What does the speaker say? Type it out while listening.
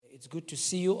It's good to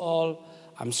see you all.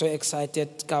 I'm so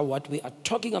excited about what we are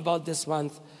talking about this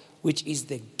month, which is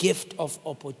the gift of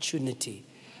opportunity.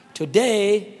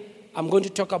 Today, I'm going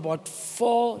to talk about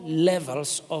 4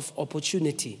 levels of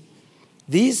opportunity.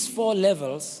 These 4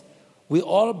 levels, we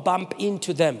all bump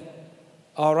into them.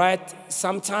 All right?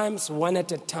 Sometimes one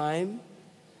at a time.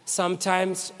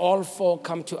 Sometimes all 4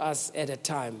 come to us at a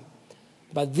time.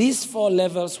 But these 4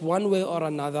 levels, one way or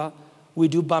another, we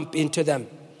do bump into them.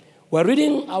 We're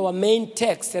reading our main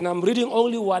text, and I'm reading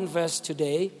only one verse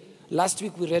today. Last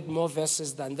week we read more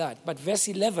verses than that. But verse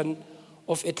 11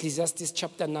 of Ecclesiastes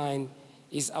chapter 9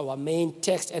 is our main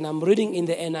text, and I'm reading in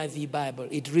the NIV Bible.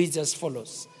 It reads as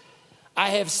follows. I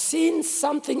have seen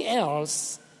something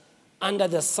else under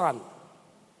the sun.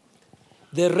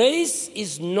 The race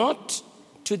is not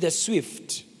to the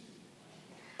swift,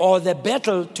 or the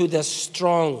battle to the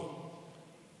strong,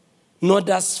 nor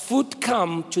does food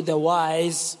come to the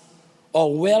wise,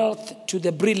 or wealth to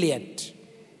the brilliant,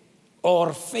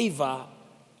 or favor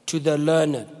to the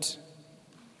learned.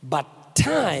 But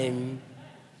time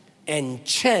and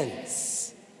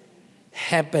chance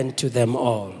happen to them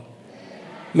all.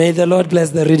 May the Lord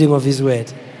bless the reading of His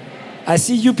word. I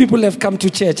see you people have come to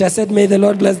church. I said, may the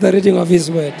Lord bless the reading of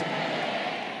His word.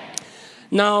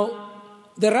 Now,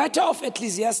 the writer of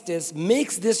Ecclesiastes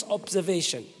makes this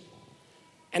observation.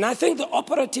 And I think the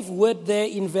operative word there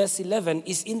in verse 11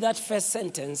 is in that first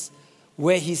sentence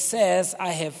where he says,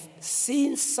 I have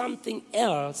seen something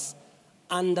else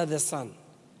under the sun.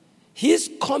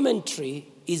 His commentary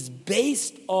is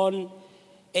based on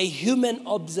a human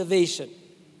observation.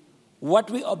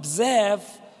 What we observe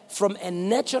from a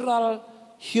natural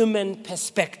human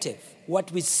perspective, what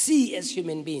we see as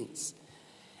human beings.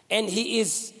 And he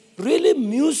is really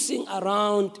musing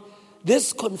around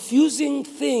this confusing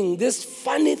thing, this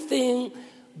funny thing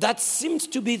that seems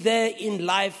to be there in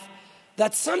life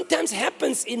that sometimes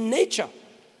happens in nature.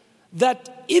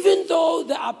 That even though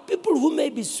there are people who may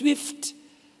be swift,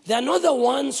 they are not the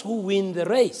ones who win the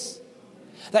race.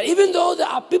 That even though there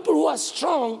are people who are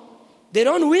strong, they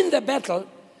don't win the battle.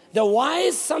 The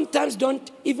wise sometimes don't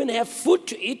even have food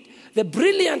to eat. The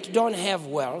brilliant don't have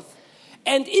wealth.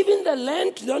 And even the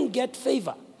learned don't get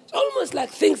favor. It's almost like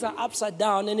things are upside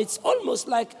down, and it's almost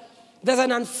like there's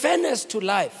an unfairness to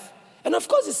life. And of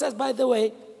course, it says, by the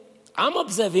way, I'm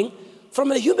observing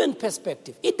from a human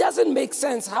perspective. It doesn't make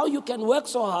sense how you can work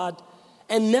so hard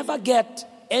and never get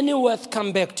any worth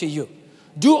come back to you.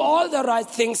 Do all the right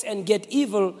things and get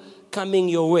evil coming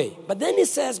your way. But then he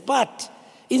says, but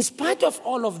in spite of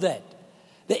all of that,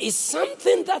 there is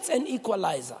something that's an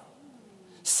equalizer.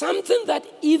 Something that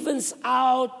evens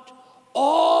out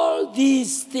all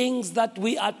these things that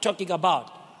we are talking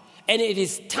about. And it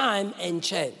is time and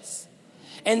chance.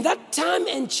 And that time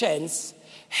and chance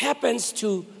happens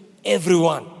to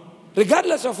everyone.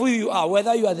 Regardless of who you are,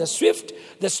 whether you are the swift,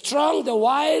 the strong, the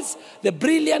wise, the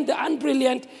brilliant, the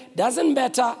unbrilliant, doesn't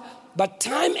matter. But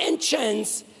time and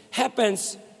chance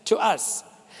happens to us.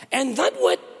 And that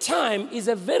word time is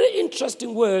a very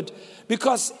interesting word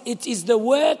because it is the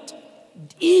word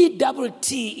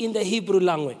E-double-T in the Hebrew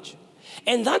language.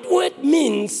 And that word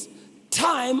means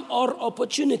time or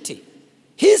opportunity.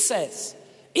 He says,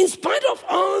 in spite of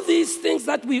all these things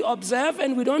that we observe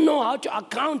and we don't know how to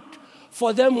account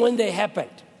for them when they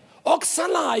happened,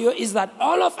 Oksalayo is that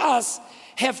all of us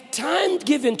have time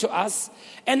given to us,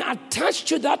 and attached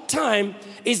to that time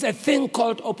is a thing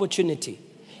called opportunity.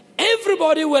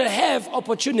 Everybody will have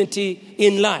opportunity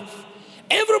in life.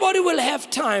 Everybody will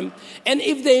have time, and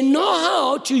if they know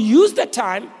how to use the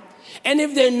time, and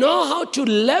if they know how to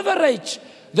leverage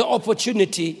the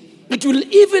opportunity, it will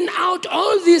even out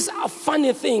all these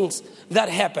funny things that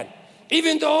happen.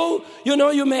 Even though,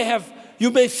 you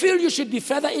may feel you should be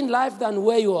further in life than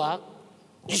where you are.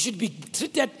 You should be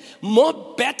treated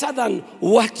more better than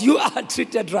what you are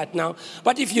treated right now.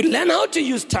 But if you learn how to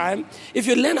use time, if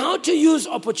you learn how to use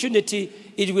opportunity,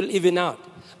 it will even out.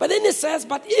 But then it says,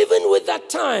 but even with that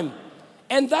time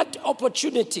and that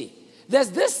opportunity,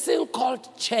 there's this thing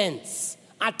called chance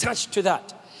attached to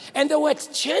that. And the word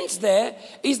chance there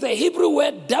is the Hebrew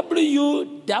word W-A-A-P-E-G-A.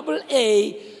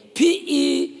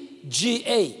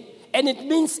 And it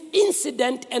means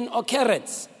incident and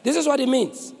occurrence. This is what it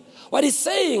means. What he's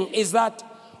saying is that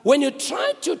when you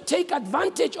try to take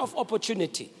advantage of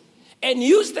opportunity and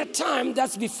use the time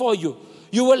that's before you,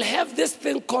 you will have this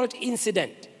thing called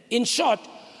incident. In short,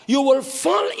 you will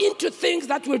fall into things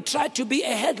that will try to be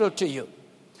a hurdle to you.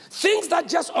 Things that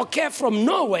just occur from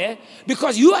nowhere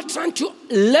because you are trying to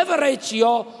leverage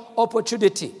your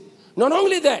opportunity. Not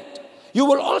only that, you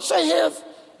will also have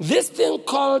this thing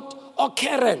called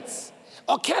occurrence.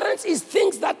 Occurrence is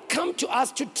things that come to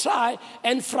us to try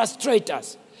and frustrate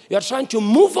us. You're trying to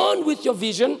move on with your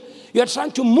vision. You're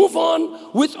trying to move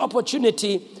on with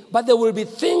opportunity, but there will be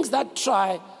things that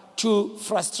try to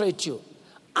frustrate you.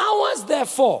 Ours,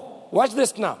 therefore, watch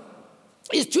this now,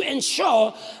 is to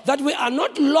ensure that we are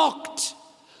not locked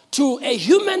to a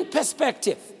human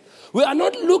perspective. We are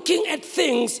not looking at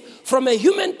things from a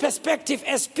human perspective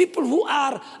as people who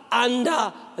are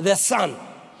under the sun.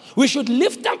 We should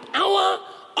lift up our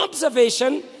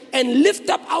observation and lift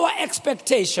up our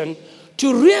expectation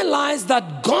to realize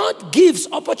that God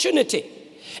gives opportunity.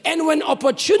 And when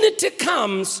opportunity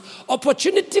comes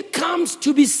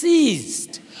to be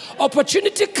seized.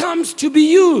 Opportunity comes to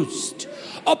be used.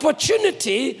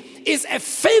 Opportunity is a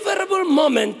favorable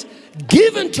moment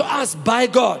given to us by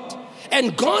God.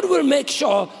 And God will make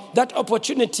sure that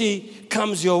opportunity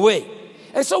comes your way.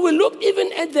 And so we looked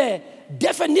even at the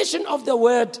definition of the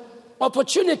word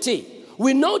opportunity.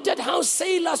 We noted how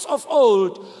sailors of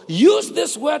old used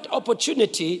this word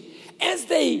opportunity as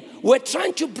they were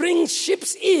trying to bring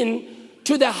ships in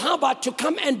to the harbor to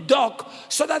come and dock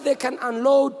so that they can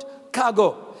unload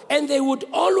cargo. And they would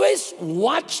always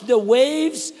watch the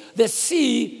waves, the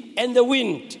sea, and the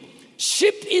wind.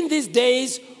 Ships in these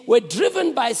days were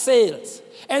driven by sails.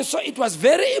 And so it was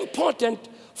very important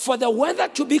for the weather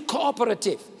to be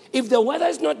cooperative. If the weather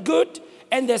is not good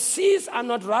and the seas are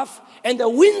not rough and the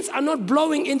winds are not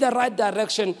blowing in the right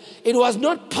direction, it was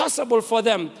not possible for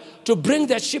them to bring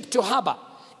the ship to harbor.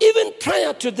 Even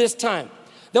prior to this time,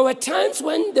 there were times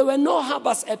when there were no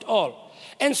harbors at all.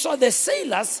 And so the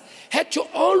sailors had to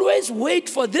always wait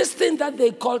for this thing that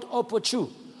they called opportune.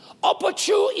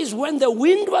 Opportune is when the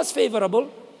wind was favorable,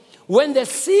 when the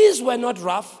seas were not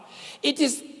rough. It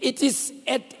is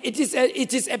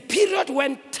a period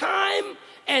when time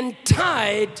and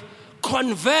tide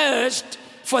converged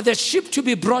for the ship to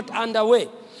be brought underway.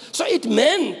 So it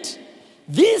meant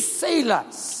these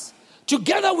sailors,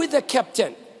 together with the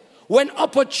captain, when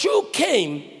opportune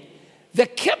came, the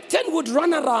captain would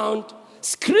run around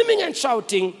screaming and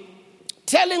shouting,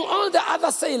 telling all the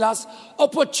other sailors,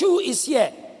 opportune is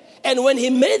here. And when he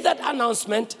made that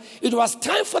announcement, it was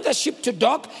time for the ship to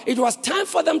dock. It was time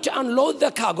for them to unload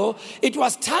the cargo. It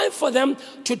was time for them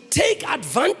to take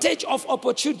advantage of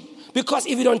opportunity. Because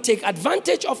if you don't take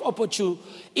advantage of opportunity,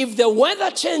 if the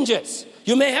weather changes,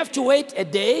 you may have to wait a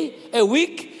day, a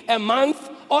week, a month,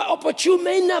 or opportunity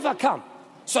may never come.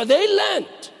 So they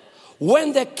learned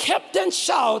when the captain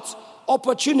shouts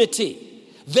opportunity,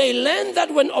 they learned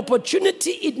that when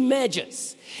opportunity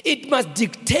emerges, it must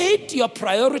dictate your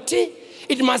priority.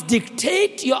 It must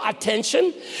dictate your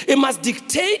attention. It must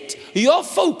dictate your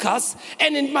focus.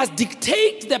 And it must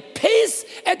dictate the pace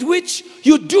at which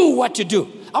you do what you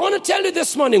do. I want to tell you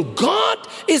this morning, God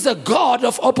is a God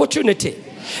of opportunity.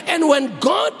 And when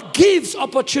God gives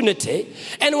opportunity,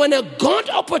 and when a God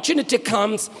opportunity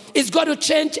comes, it's got to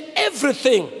change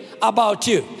everything about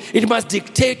you. It must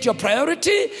dictate your priority,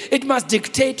 it must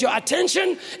dictate your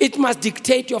attention, it must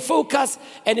dictate your focus,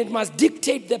 and it must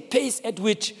dictate the pace at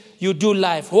which you do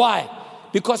life. Why?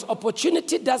 Because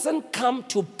opportunity doesn't come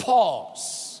to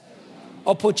pause.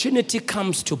 Opportunity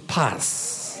comes to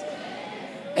pass.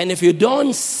 And if you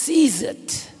don't seize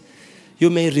it, you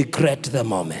may regret the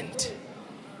moment.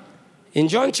 In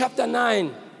John chapter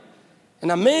 9,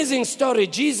 an amazing story.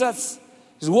 Jesus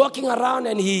is walking around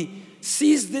and he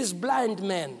sees this blind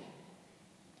man.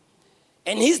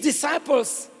 And his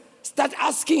disciples start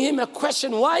asking him a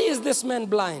question. Why is this man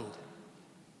blind?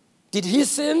 Did he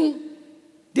sin?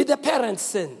 Did the parents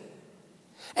sin?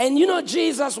 And you know,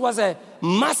 Jesus was a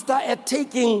master at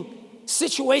taking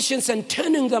situations and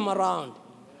turning them around.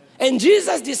 And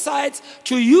Jesus decides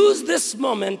to use this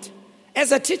moment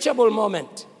as a teachable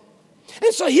moment.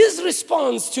 And so his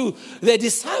response to the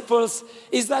disciples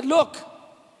is that, look,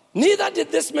 neither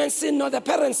did this man sin nor the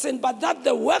parents sin, but that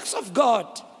the works of God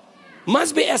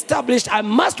must be established. I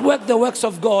must work the works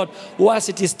of God whilst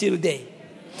it is still day.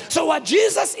 So what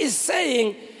Jesus is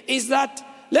saying is that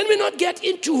let me not get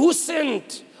into who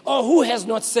sinned or who has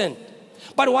not sinned.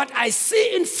 But what I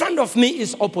see in front of me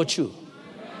is opportune.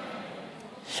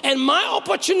 And my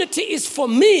opportunity is for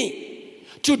me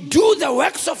to do the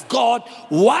works of God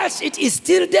whilst it is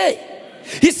still day.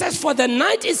 He says, for the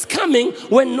night is coming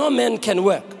when no man can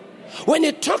work. When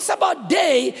he talks about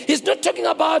day, he's not talking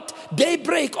about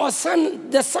daybreak or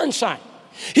the sunshine.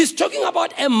 He's talking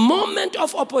about a moment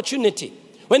of opportunity.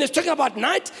 When he's talking about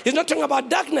night, he's not talking about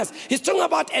darkness. He's talking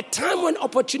about a time when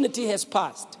opportunity has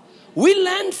passed. We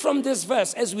learn from this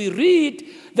verse as we read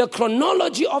the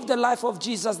chronology of the life of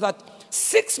Jesus that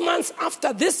 6 months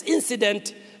after this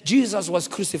incident, Jesus was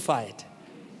crucified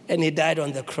and he died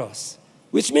on the cross.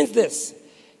 Which means this: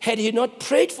 had he not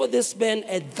prayed for this man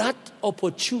at that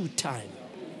opportune time,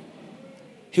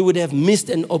 he would have missed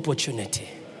an opportunity.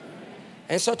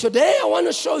 And so today I want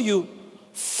to show you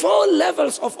 4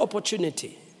 levels of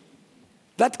opportunity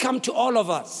that come to all of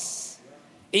us,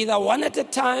 either one at a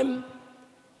time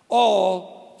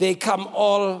or they come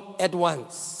all at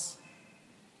once.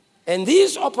 And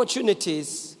these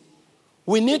opportunities,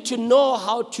 we need to know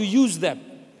how to use them.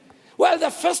 Well,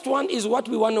 the first one is what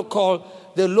we want to call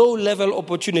the low-level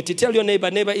opportunity. Tell your neighbor,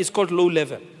 it's called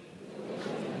low-level.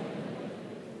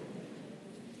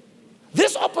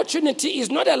 This opportunity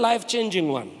is not a life-changing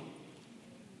one.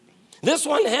 This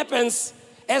one happens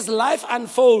as life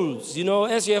unfolds,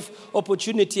 as you have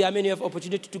opportunity. You have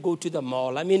opportunity to go to the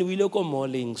mall. We look at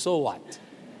malling, so what?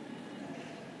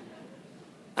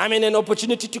 An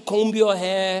opportunity to comb your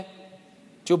hair,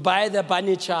 to buy the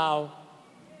bunny chow.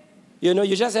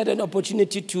 You just had an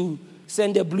opportunity to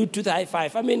send a Bluetooth high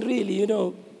five. Really.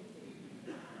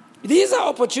 These are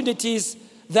opportunities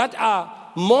that are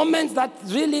moments that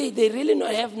they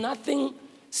really have nothing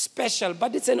special,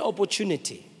 but it's an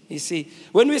opportunity. You see,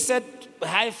 when we said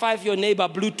high five your neighbor,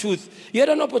 Bluetooth, you had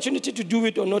an opportunity to do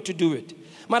it or not to do it.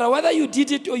 No matter whether you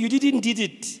did it or you did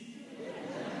it.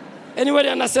 Anybody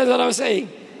understand what I'm saying?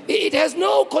 It has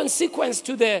no consequence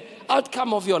to the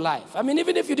outcome of your life.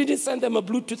 Even if you didn't send them a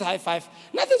Bluetooth high five,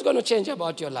 nothing's going to change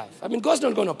about your life. God's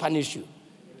not going to punish you.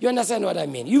 You understand what I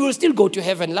mean? You will still go to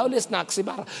heaven.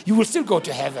 You will still go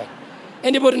to heaven.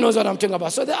 Anybody knows what I'm talking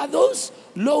about? So there are those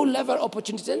low-level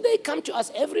opportunities, and they come to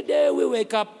us every day we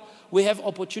wake up. We have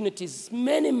opportunities,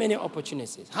 many, many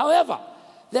opportunities. However,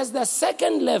 there's the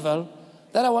second level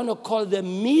that I want to call the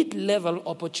mid-level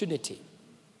opportunity.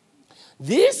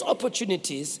 These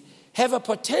opportunities have a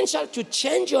potential to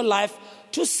change your life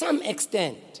to some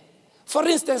extent. For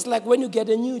instance, like when you get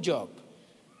a new job.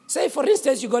 Say, for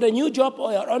instance, you got a new job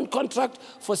or you're on contract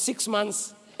for 6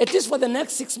 months. At least for the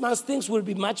next 6 months, things will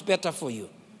be much better for you,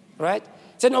 right?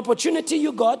 It's an opportunity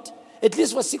you got. At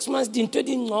least for 6 months,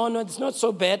 it's not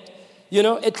so bad.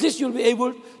 At least you'll be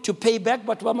able to pay back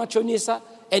Batwama Chonisa,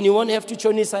 and you won't have to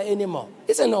Chonisa anymore.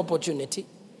 It's an opportunity.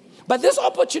 But this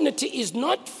opportunity is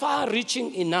not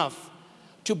far-reaching enough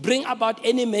to bring about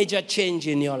any major change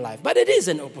in your life. But it is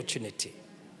an opportunity,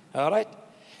 all right?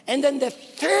 And then the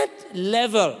third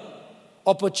level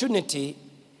opportunity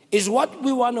is what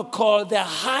we want to call the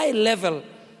high-level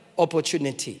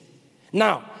opportunity.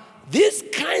 Now, these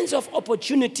kinds of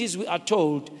opportunities, we are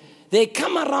told, they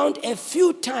come around a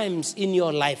few times in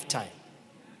your lifetime.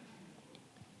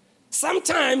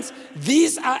 Sometimes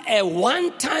these are a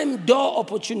one-time door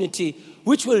opportunity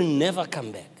which will never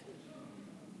come back.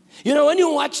 When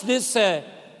you watch this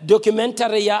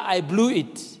documentary, I Blew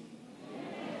It.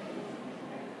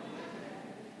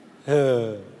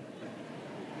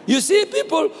 You see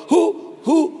people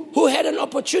who had an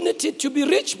opportunity to be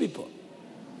rich people.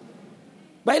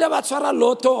 By the Batswara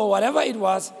Lotto or whatever it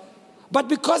was, but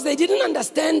because they didn't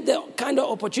understand the kind of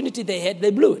opportunity they had,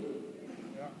 they blew it.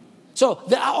 So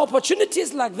there are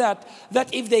opportunities like that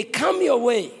if they come your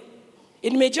way,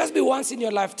 it may just be once in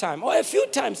your lifetime or a few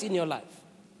times in your life.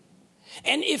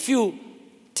 And if you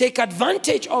take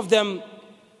advantage of them,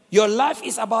 your life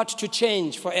is about to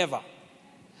change forever.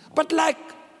 But like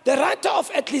the writer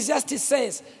of Ecclesiastes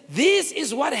says, this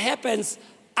is what happens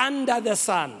under the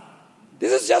sun.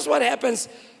 This is just what happens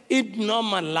in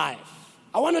normal life.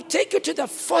 I want to take you to the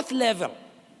fourth level,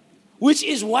 which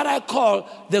is what I call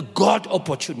the God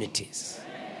opportunities.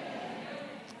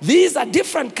 These are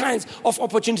different kinds of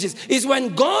opportunities. It's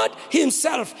when God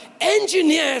himself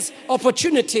engineers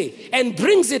opportunity and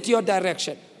brings it your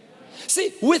direction.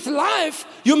 See, with life,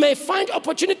 you may find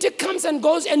opportunity comes and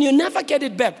goes and you never get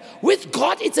it back. With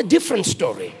God, it's a different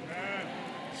story.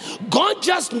 God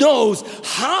just knows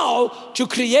how to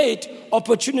create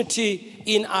opportunity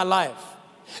in our life.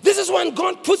 This is when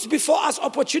God puts before us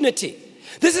opportunity.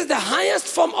 This is the highest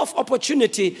form of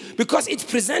opportunity because it's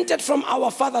presented from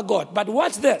our Father God. But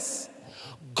watch this.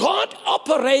 God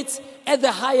operates at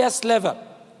the highest level.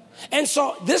 And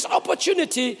so this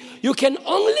opportunity, you can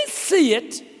only see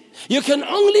it, you can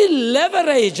only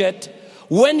leverage it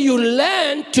when you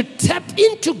learn to tap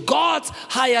into God's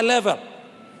higher level.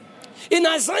 In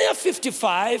Isaiah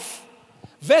 55,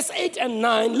 verse 8 and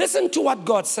 9, listen to what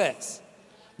God says.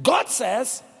 God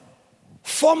says,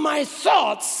 "For my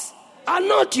thoughts are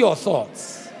not your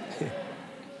thoughts,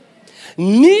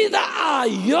 neither are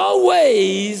your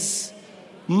ways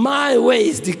my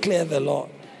ways, declare the Lord.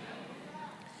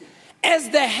 As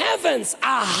the heavens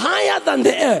are higher than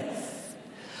the earth,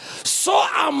 so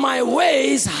are my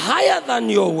ways higher than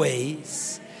your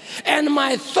ways, and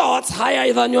my thoughts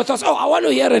higher than your thoughts. Oh, I want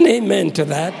to hear an amen to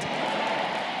that.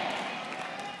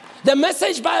 The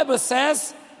Message Bible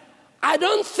says, I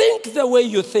don't think the way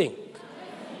you think.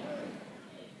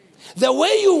 The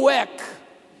way you work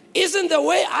isn't the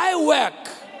way I work.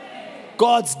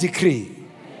 God's decree.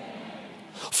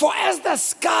 For as the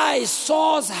sky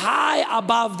soars high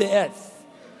above the earth,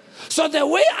 so the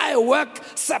way I work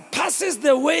surpasses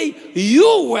the way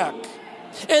you work.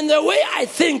 And the way I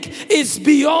think is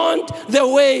beyond the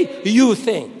way you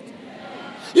think.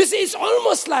 You see, it's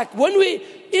almost like when we,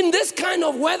 in this kind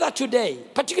of weather today,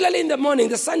 particularly in the morning,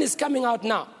 the sun is coming out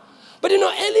now. But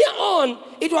earlier on,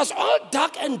 it was all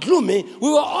dark and gloomy. We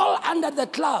were all under the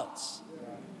clouds.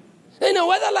 In a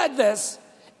weather like this,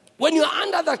 when you're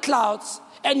under the clouds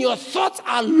and your thoughts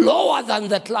are lower than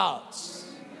the clouds,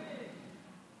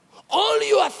 all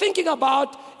you are thinking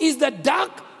about is the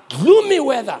dark, gloomy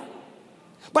weather.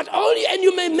 But and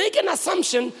you may make an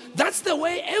assumption that's the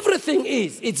way everything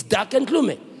is. It's dark and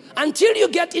gloomy. Until you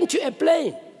get into a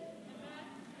plane.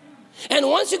 And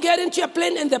once you get into a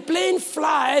plane and the plane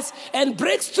flies and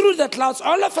breaks through the clouds,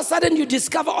 all of a sudden you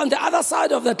discover on the other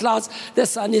side of the clouds, the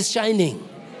sun is shining.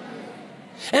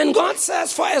 And God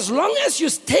says, for as long as you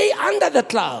stay under the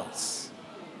clouds,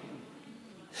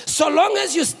 so long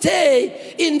as you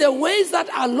stay in the ways that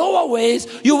are lower ways,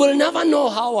 you will never know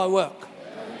how I work.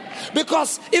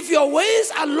 Because if your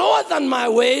ways are lower than my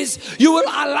ways, you will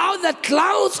allow the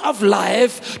clouds of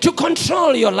life to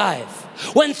control your life.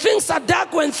 When things are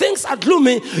dark, when things are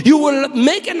gloomy, you will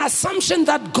make an assumption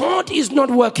that God is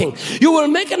not working. You will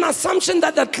make an assumption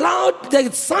that the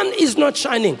sun is not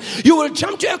shining. You will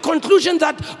jump to a conclusion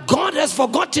that God has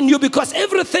forgotten you because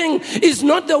everything is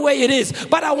not the way it is.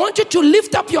 But I want you to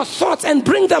lift up your thoughts and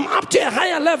bring them up to a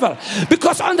higher level.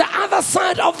 Because on the other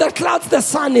side of the clouds, the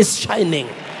sun is shining.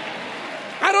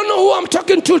 I don't know who I'm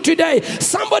talking to today.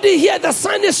 Somebody here, the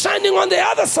sun is shining on the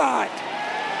other side.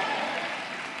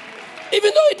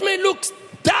 Even though it may look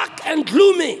dark and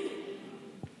gloomy,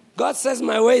 God says,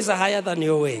 my ways are higher than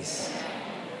your ways.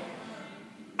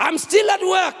 I'm still at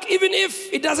work, even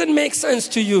if it doesn't make sense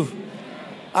to you.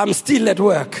 I'm still at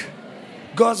work.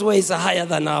 God's ways are higher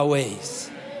than our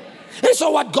ways. And so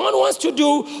what God wants to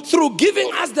do through giving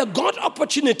us the God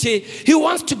opportunity, He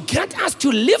wants to get us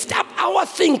to lift up our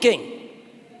thinking.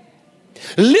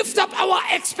 Lift up our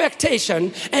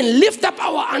expectation and lift up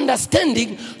our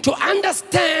understanding to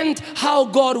understand how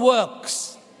God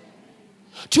works.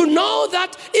 To know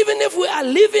that even if we are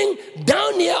living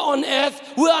down here on earth,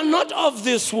 we are not of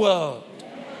this world.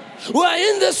 We are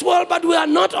in this world, but we are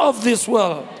not of this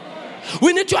world.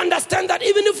 We need to understand that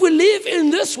even if we live in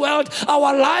this world,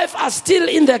 our life are still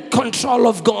in the control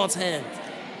of God's hand.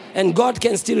 And God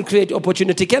can still create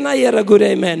opportunity. Can I hear a good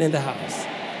amen in the house?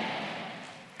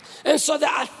 And so there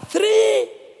are 3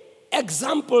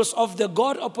 examples of the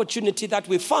God opportunity that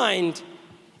we find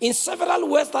in several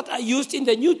words that are used in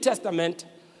the New Testament,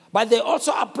 but they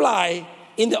also apply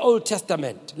in the Old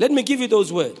Testament. Let me give you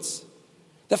those words.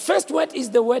 The first word is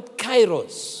the word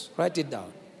kairos. Write it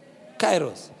down.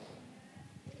 Kairos.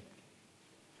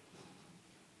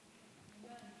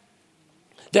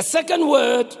 The second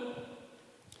word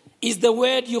is the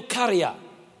word eukarya.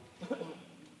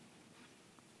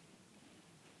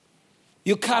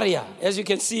 Eukarya, as you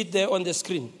can see it there on the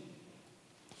screen.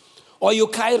 Or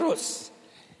eukairos.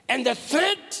 And the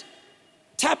third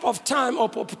type of time or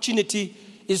opportunity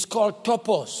is called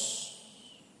topos.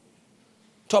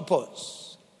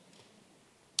 Topos.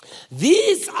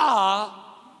 These are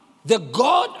the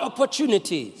God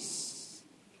opportunities.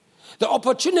 The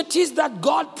opportunities that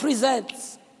God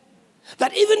presents.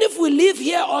 That even if we live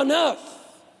here on earth,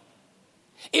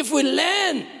 if we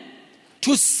learn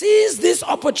to seize these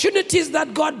opportunities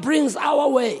that God brings our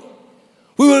way,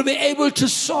 we will be able to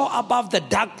soar above the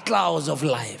dark clouds of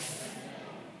life.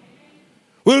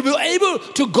 We'll be able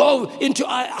to go into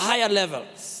higher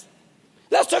levels.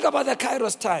 Let's talk about the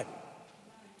Kairos time.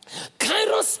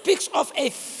 Kairos speaks of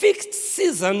a fixed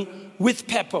season with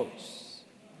purpose.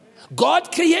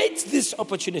 God creates these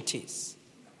opportunities.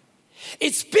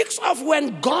 It speaks of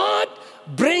when God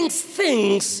brings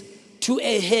things to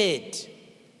a head.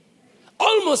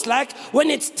 Almost like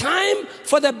when it's time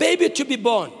for the baby to be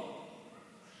born.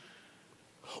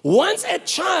 Once a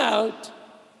child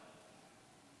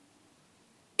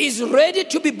is ready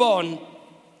to be born,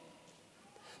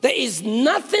 there is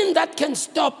nothing that can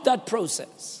stop that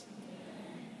process.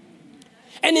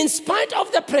 And in spite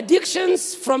of the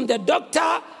predictions from the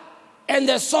doctor and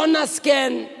the sonar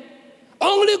scan,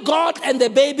 only God and the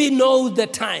baby know the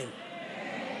time.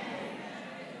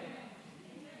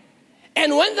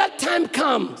 And when that time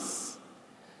comes,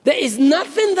 There is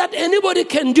nothing that anybody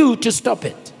can do to stop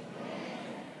it.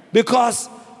 Because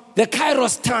the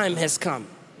Kairos time has come.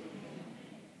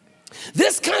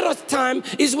 This Kairos time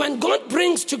is when God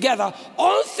brings together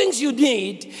all things you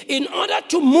need in order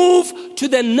to move to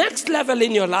the next level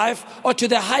in your life or to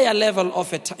the higher level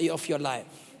of your life.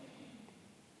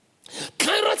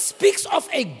 Kairos speaks of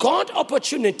a God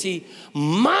opportunity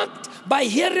marked by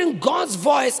hearing God's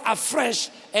voice afresh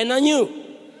and anew.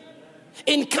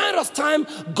 In Kairos time,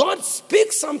 God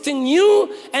speaks something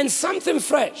new and something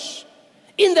fresh.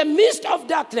 In the midst of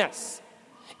darkness,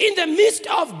 in the midst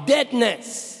of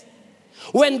deadness,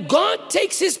 when God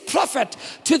takes his prophet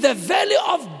to the valley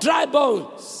of dry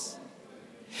bones,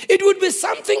 it would be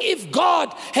something if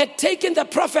God had taken the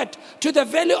prophet to the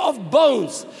valley of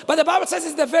bones. But the Bible says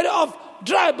it's the valley of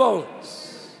dry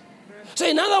bones. So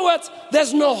in other words,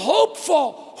 there's no hope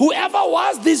for whoever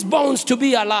was these bones to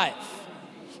be alive.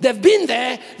 They've been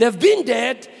there, they've been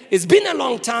dead, it's been a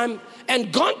long time,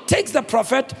 and God takes the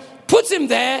prophet, puts him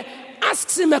there,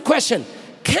 asks him a question.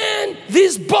 Can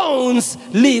these bones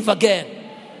live again?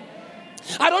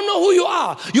 I don't know who you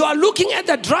are. You are looking at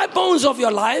the dry bones of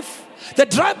your life, the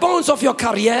dry bones of your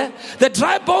career, the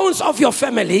dry bones of your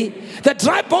family, the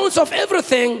dry bones of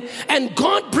everything, and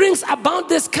God brings about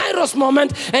this Kairos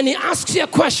moment and he asks you a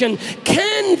question.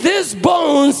 Can these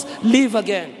bones live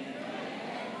again?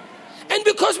 And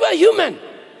because we're human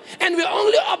and we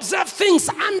only observe things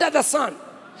under the sun,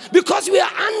 because we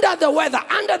are under the weather,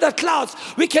 under the clouds,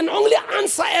 we can only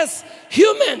answer as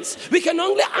humans. We can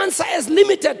only answer as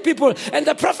limited people. And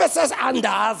the prophet says, and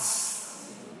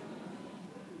us.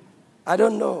 I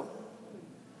don't know.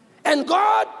 And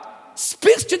God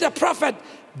speaks to the prophet,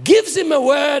 gives him a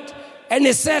word, and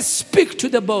he says, speak to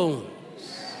the bones.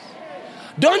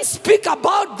 Don't speak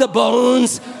about the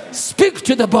bones, speak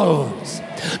to the bones.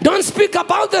 Don't speak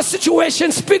about the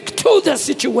situation, speak to the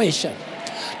situation.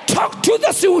 Talk to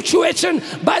the situation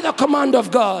by the command of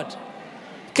God.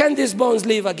 Can these bones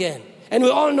live again? And we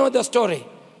all know the story.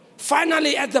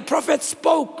 Finally, as the prophet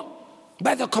spoke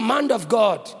by the command of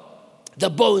God, the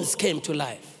bones came to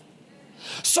life.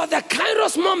 So the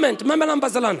Kairos moment,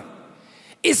 Mamela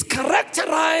is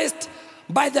characterized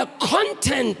by the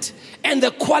content and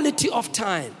the quality of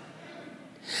time.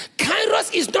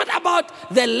 Kairos is not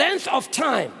about the length of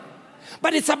time,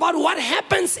 but it's about what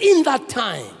happens in that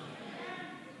time.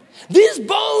 These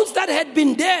bones that had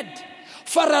been dead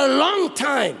for a long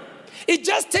time, it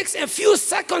just takes a few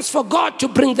seconds for God to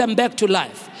bring them back to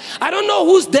life. I don't know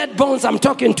whose dead bones I'm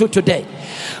talking to today.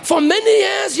 For many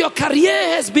years, your career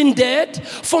has been dead.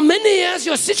 For many years,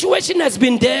 your situation has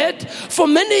been dead. For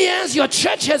many years, your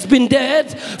church has been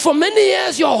dead. For many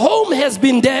years, your home has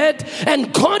been dead.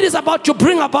 And God is about to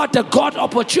bring about a God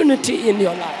opportunity in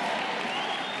your life.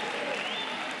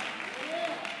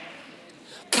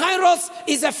 Kairos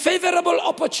is a favorable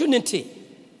opportunity.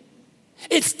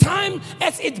 It's time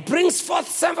as it brings forth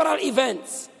several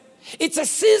events. It's a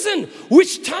season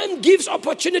which time gives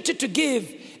opportunity to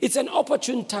give. It's an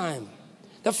opportune time.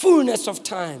 The fullness of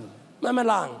time.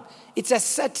 Mamelang. It's a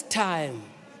set time.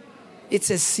 It's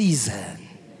a season.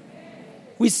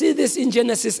 We see this in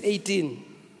Genesis 18.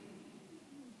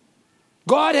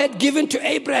 God had given to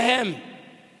Abraham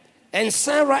and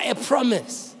Sarah a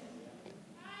promise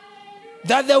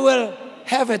that they will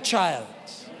have a child.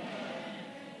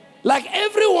 Like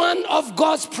every one of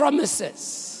God's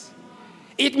promises,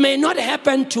 it may not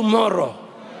happen tomorrow.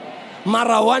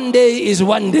 Mara, one day is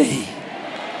one day.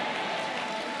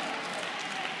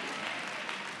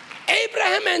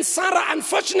 Abraham and Sarah,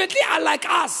 unfortunately, are like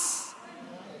us.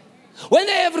 When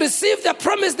they have received the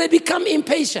promise, they become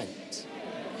impatient.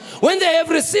 When they have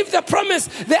received the promise,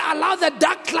 they allow the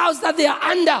dark clouds that they are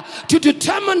under to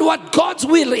determine what God's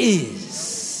will is.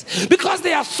 Because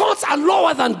their thoughts are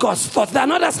lower than God's thoughts. They are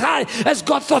not as high as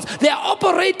God's thoughts. They are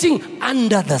operating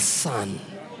under the sun.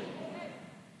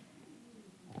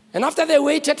 And after they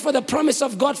waited for the promise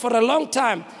of God for a long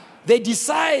time, they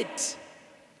decide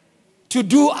to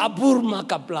do Abur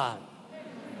Makaplan.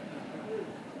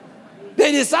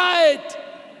 They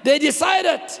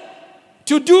decided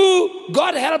to do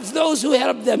God helps those who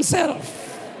help themselves.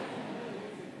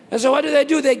 And so what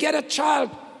do? They get a child.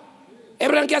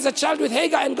 Abraham gets a child with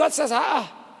Hagar, and God says,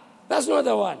 that's not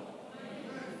the one.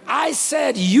 I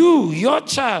said your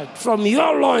child from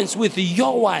your loins with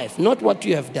your wife, not what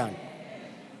you have done.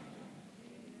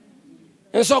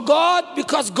 And so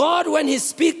because God when he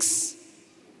speaks,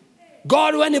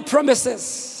 God when he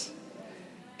promises,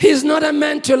 he's not a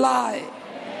man to lie.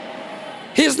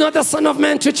 He's not the son of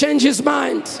man to change his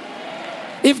mind.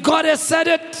 If God has said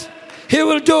it, he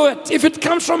will do it. If it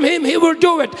comes from him, he will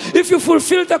do it. If you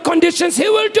fulfill the conditions, he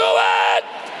will do it.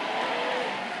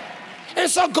 And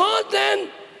so God then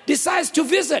decides to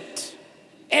visit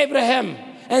Abraham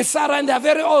and Sarah, and they're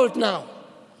very old now.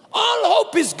 All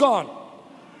hope is gone.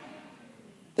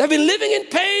 They've been living in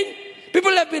pain.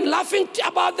 People have been laughing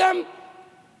about them.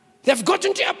 They've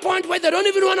gotten to a point where they don't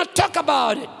even want to talk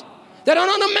about it. They don't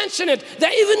want to mention it.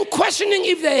 They're even questioning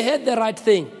if they heard the right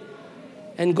thing.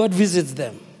 And God visits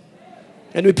them.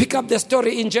 And we pick up the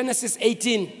story in Genesis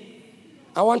 18.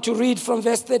 I want to read from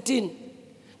verse 13.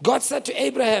 God said to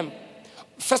Abraham,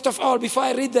 first of all, before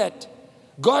I read that,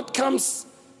 God comes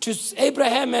to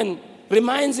Abraham and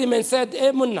reminds him and said,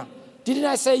 "Hey, Munna, didn't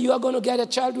I say you are going to get a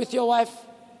child with your wife?"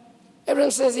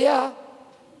 Abraham says, "Yeah."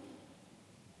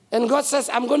 And God says,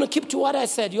 "I'm going to keep to what I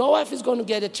said. Your wife is going to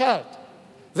get a child."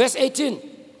 Verse 18.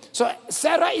 So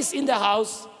Sarah is in the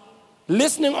house,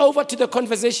 listening over to the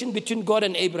conversation between God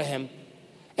and Abraham.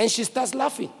 And she starts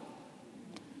laughing.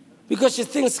 Because she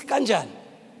thinks, "Kanjan,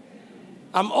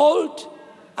 I'm old,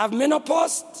 I've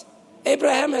menopaused,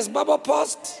 Abraham has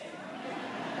babapaused.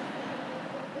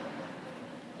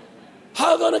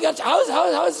 How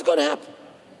is it going to happen?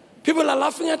 People are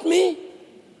laughing at me.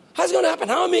 How's it going to happen?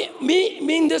 How me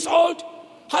being this old?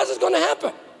 How's it going to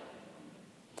happen?"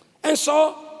 And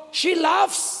so she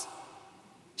laughs.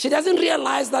 She doesn't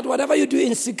realize that whatever you do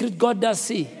in secret, God does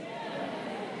see.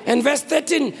 And verse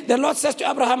 13, the Lord says to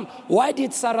Abraham, "Why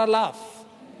did Sarah laugh?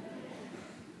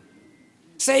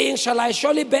 Saying, shall I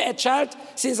surely bear a child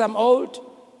since I'm old?"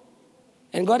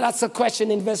 And God asks a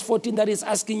question in verse 14 that He's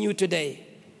asking you today.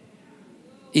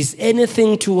 Is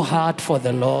anything too hard for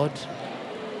the Lord?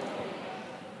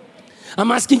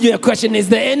 I'm asking you a question. Is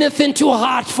there anything too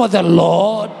hard for the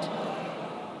Lord?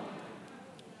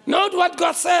 Note what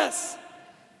God says.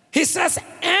 He says,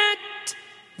 "At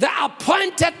the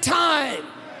appointed time,"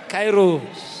 Kairos.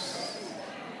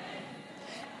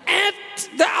 "At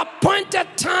the appointed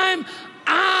time,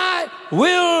 I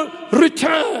will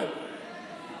return."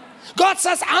 God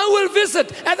says, "I will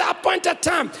visit at the appointed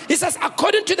time." He says,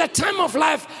 "According to the time of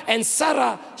life, and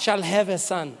Sarah shall have a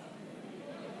son."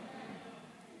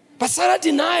 But Sarah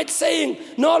denied, saying,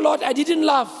 "No, Lord, I didn't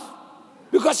laugh,"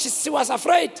 because she was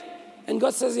afraid. And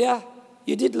God says, "Yeah,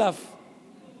 you did laugh."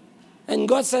 And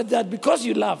God said that because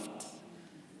you laughed,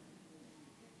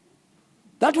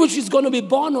 that which is going to be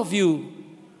born of you,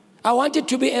 I want it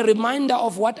to be a reminder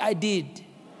of what I did.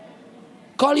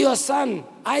 Call your son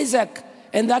Isaac,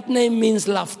 and that name means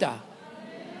laughter.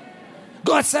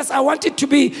 God says, I want it to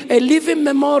be a living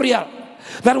memorial,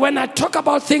 that when I talk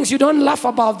about things, you don't laugh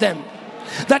about them.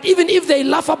 That even if they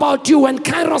laugh about you, when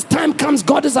Kairos time comes,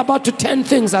 God is about to turn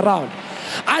things around.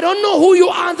 I don't know who you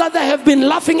are that they have been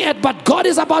laughing at, but God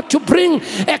is about to bring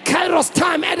a Kairos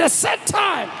time at a set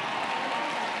time,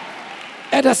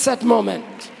 at a set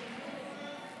moment.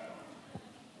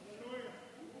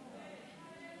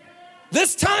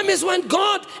 This time is when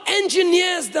God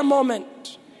engineers the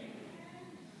moment.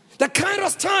 The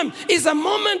Kairos time is a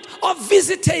moment of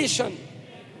visitation.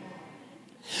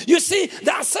 You see,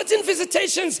 there are certain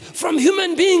visitations from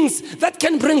human beings that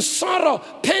can bring sorrow,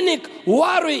 panic,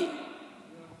 worry.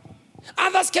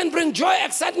 Others can bring joy,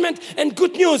 excitement, and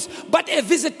good news. But a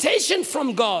visitation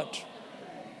from God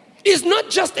is not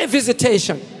just a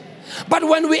visitation. But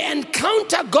when we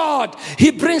encounter God,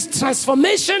 He brings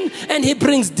transformation and He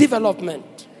brings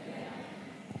development.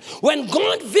 When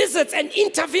God visits and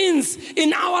intervenes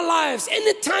in our lives,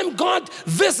 anytime God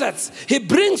visits, He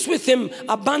brings with Him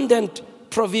abundant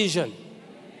provision.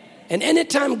 And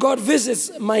anytime God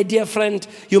visits, my dear friend,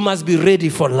 you must be ready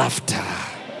for laughter.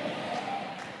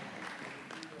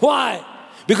 Why?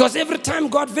 Because every time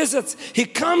God visits, He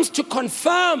comes to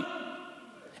confirm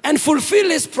and fulfill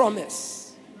His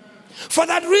promise. For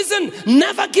that reason,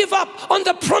 never give up on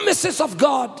the promises of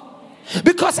God.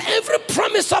 Because every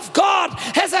promise of God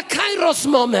has a Kairos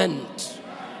moment.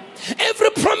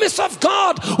 Every promise of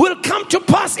God will come to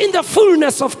pass in the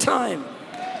fullness of time.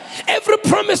 Every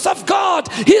promise of God,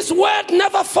 His word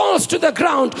never falls to the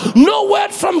ground. No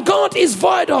word from God is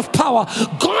void of power.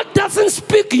 God doesn't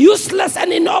speak useless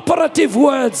and inoperative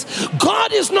words.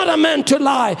 God is not a man to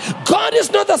lie. God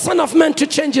is not the son of man to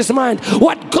change his mind.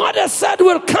 What God has said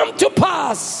will come to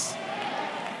pass.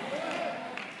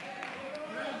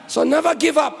 So never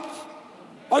give up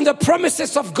on the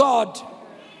promises of God.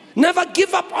 Never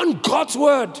give up on God's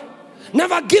word.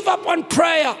 Never give up on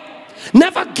prayer.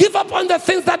 Never give up on the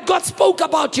things that God spoke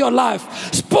about your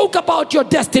life, spoke about your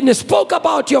destiny, spoke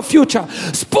about your future,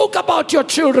 spoke about your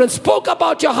children, spoke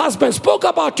about your husband, spoke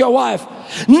about your wife.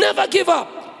 Never give up.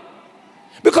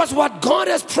 Because what God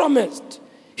has promised,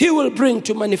 He will bring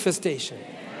to manifestation.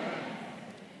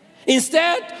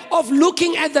 Instead of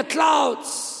looking at the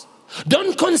clouds,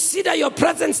 Don't consider your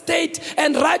present state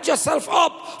and write yourself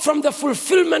up from the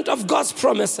fulfillment of God's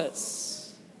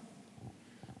promises.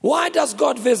 Why does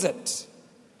God visit?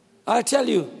 I'll tell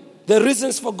you the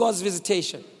reasons for God's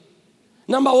visitation.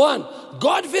 Number one,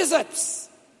 God visits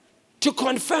to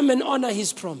confirm and honor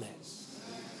his promise.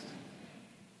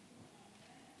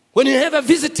 When you have a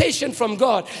visitation from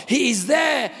God, he is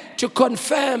there to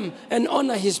confirm and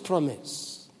honor his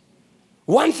promise.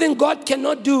 One thing God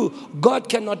cannot do, God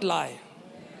cannot lie.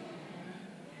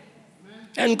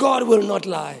 And God will not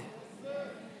lie.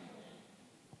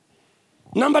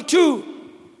 Number two,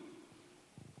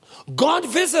 God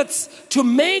visits to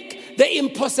make the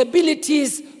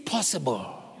impossibilities possible.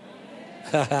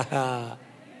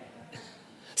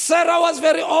 Sarah was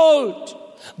very old,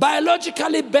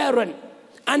 biologically barren,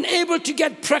 unable to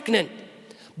get pregnant.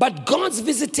 But God's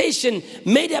visitation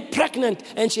made her pregnant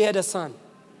and she had a son.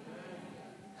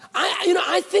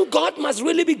 I think God must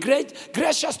really be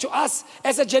gracious to us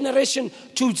as a generation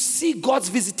to see God's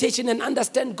visitation and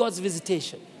understand God's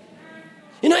visitation.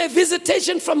 A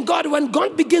visitation from God, when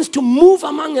God begins to move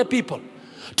among a people,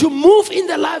 to move in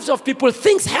the lives of people,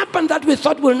 things happen that we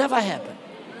thought will never happen.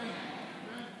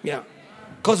 Yeah.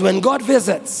 Because when God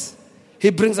visits,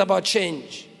 he brings about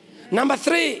change. Number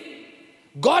three,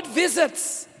 God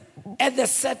visits at the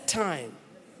set time.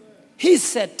 His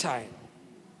set time.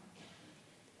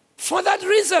 For that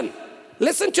reason,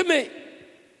 listen to me,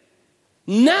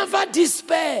 never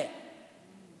despair.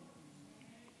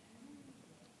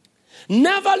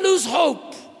 Never lose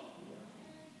hope.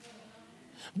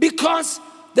 Because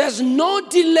there's no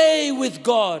delay with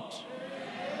God.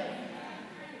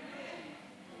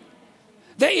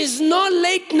 There is no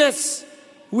lateness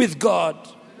with God.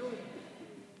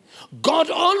 God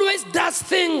always does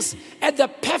things at the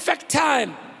perfect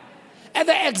time, at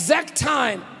the exact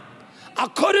time,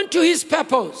 according to his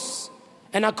purpose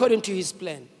and according to his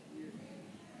plan.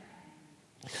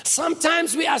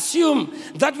 Sometimes we assume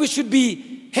that we should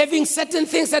be having certain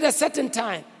things at a certain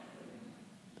time,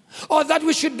 or that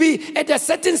we should be at a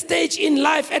certain stage in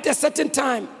life at a certain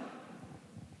time.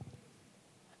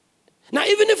 Now,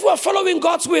 even if we're following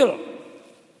God's will,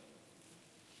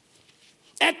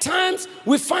 at times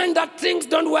we find that things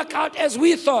don't work out as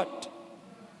we thought.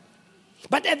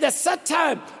 But at the set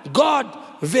time, God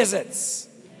visits.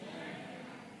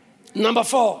 Number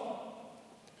four,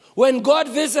 when God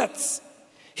visits,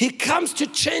 he comes to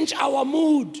change our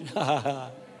mood.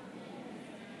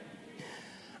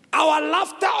 Our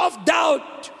laughter of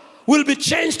doubt will be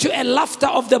changed to a laughter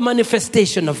of the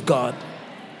manifestation of God.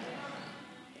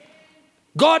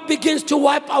 God begins to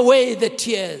wipe away the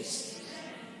tears.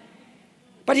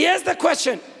 But here's the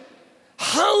question.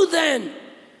 How then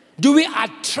do we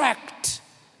attract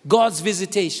God's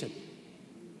visitation?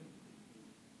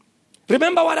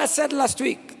 Remember what I said last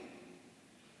week.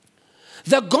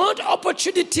 The God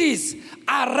opportunities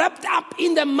are wrapped up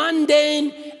in the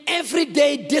mundane,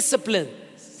 everyday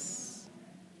disciplines.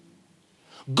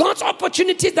 God's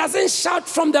opportunity doesn't shout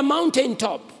from the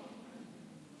mountaintop.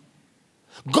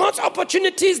 God's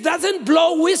opportunities doesn't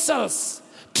blow whistles,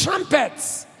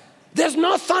 trumpets. There's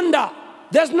no thunder.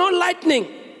 There's no lightning.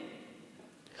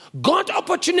 God's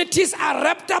opportunities are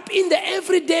wrapped up in the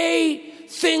everyday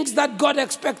things that God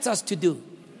expects us to do.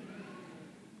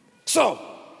 So,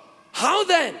 how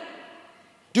then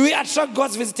do we attract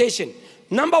God's visitation?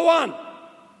 Number one,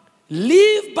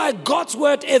 live by God's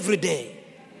word every day.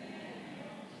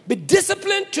 Be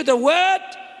disciplined to the word,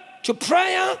 to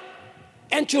prayer,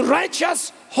 and to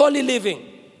righteous, holy living.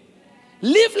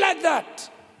 Live like that.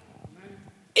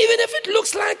 Even if it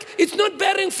looks like it's not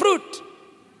bearing fruit.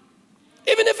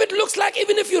 Even if it looks like,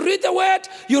 even if you read the word,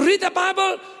 you read the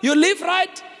Bible, you live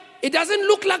right, it doesn't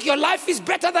look like your life is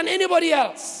better than anybody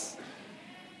else.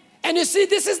 And you see,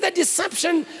 this is the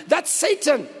deception that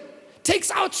Satan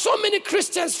takes out so many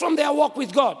Christians from their walk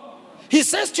with God. He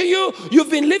says to you, you've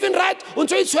been living right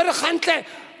until it's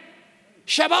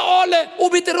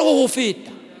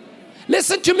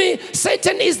listen to me,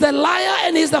 Satan is the liar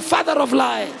and he's the father of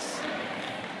lies.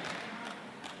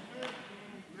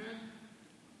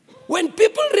 When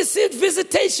people received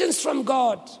visitations from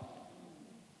God,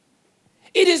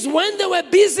 it is when they were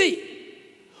busy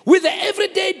with the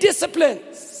everyday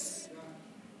disciplines.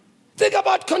 Think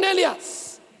about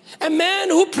Cornelius, a man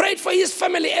who prayed for his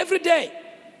family every day.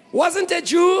 Wasn't a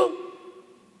Jew.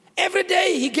 Every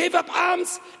day he gave up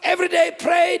alms. Every day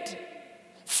prayed.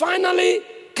 Finally,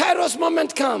 Kairos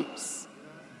moment comes.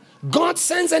 God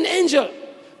sends an angel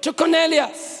to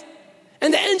Cornelius.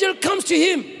 And the angel comes to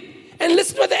him. And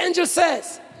listen to what the angel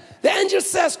says. The angel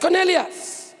says,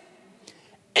 Cornelius,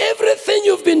 everything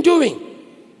you've been doing,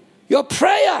 your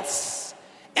prayers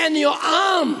and your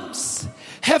arms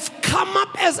have come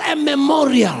up as a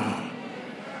memorial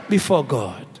before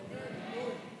God.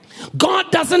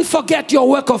 God doesn't forget your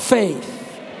work of faith.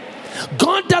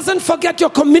 God doesn't forget your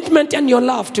commitment and your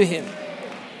love to Him.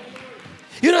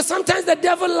 You know, sometimes the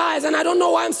devil lies, and I don't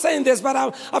know why I'm saying this, but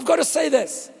I've got to say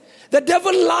this. The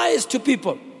devil lies to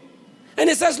people. And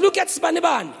he says, look at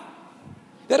Spanibani.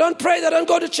 They don't pray, they don't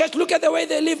go to church. Look at the way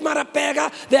they live,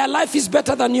 Marapega. Their life is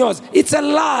better than yours. It's a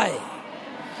lie.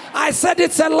 I said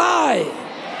it's a lie.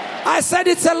 I said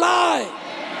it's a lie.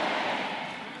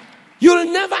 You'll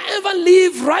never ever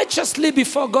live righteously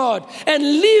before God and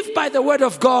live by the word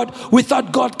of God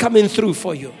without God coming through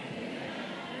for you.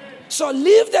 So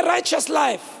live the righteous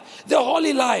life, the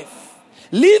holy life.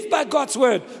 Live by God's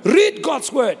word. Read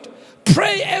God's word.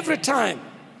 Pray every time.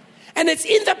 And it's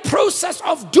in the process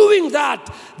of doing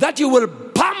that that you will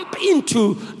bump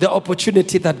into the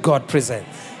opportunity that God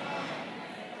presents.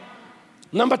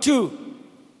 Number 2,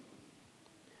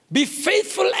 be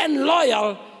faithful and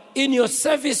loyal in your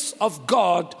service of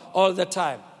God all the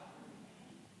time.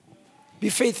 Be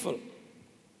faithful.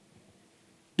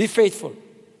 Be faithful.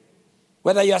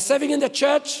 Whether you are serving in the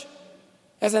church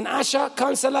as an usher,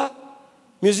 counselor,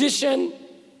 musician,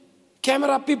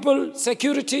 camera people,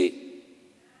 security,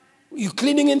 you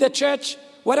cleaning in the church,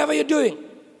 whatever you're doing,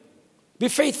 be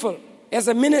faithful. As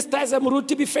a minister, as a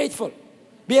muruti, be faithful.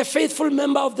 Be a faithful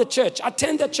member of the church.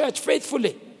 Attend the church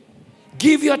faithfully.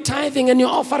 Give your tithing and your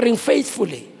offering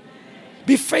faithfully.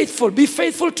 Be faithful. Be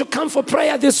faithful to come for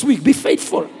prayer this week. Be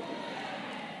faithful.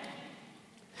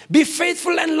 Be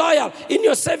faithful and loyal in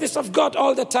your service of God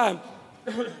all the time.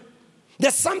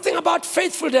 There's something about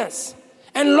faithfulness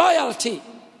and loyalty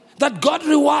that God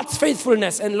rewards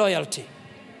faithfulness and loyalty.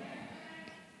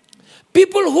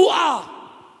 People who are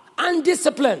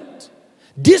undisciplined,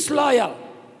 disloyal,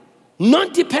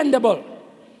 not dependable,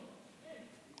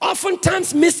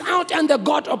 oftentimes miss out on the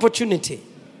God opportunity.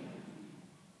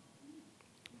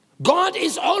 God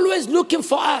is always looking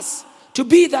for us to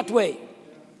be that way.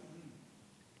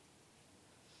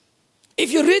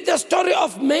 If you read the story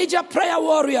of major prayer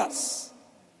warriors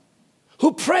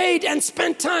who prayed and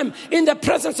spent time in the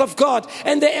presence of God,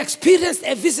 and they experienced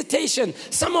a visitation,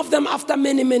 some of them after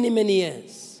many, many, many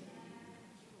years.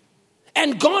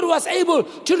 And God was able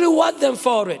to reward them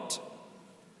for it.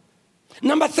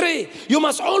 Number 3, you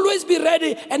must always be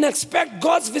ready and expect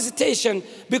God's visitation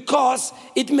because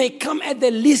it may come at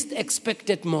the least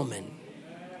expected moment.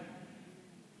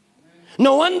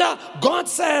 No wonder God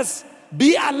says,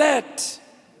 be alert.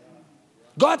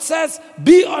 God says,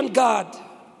 be on guard.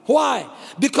 Why?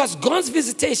 Because God's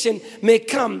visitation may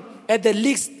come at the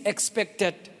least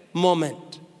expected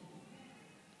moment.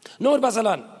 Note,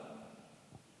 Basalan,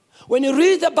 when you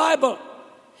read the Bible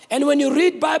and when you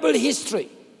read Bible history,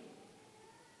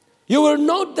 you will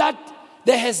note that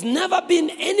there has never been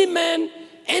any man,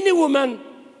 any woman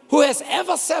who has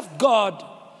ever served God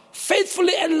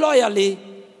faithfully and loyally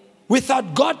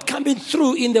without God coming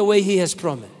through in the way He has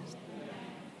promised.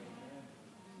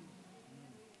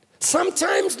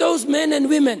 Sometimes those men and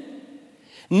women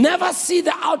never see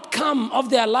the outcome of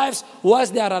their lives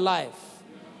whilst they are alive.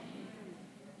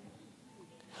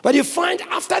 But you find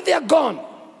after they are gone,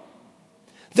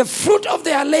 the fruit of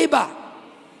their labor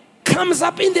comes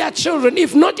up in their children.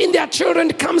 If not in their children,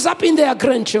 it comes up in their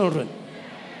grandchildren.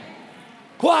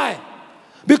 Why?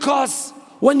 Because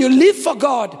when you live for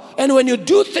God and when you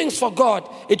do things for God,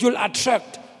 it will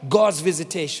attract God's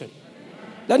visitation.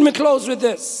 Let me close with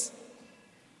this.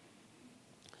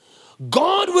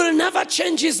 God will never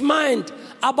change His mind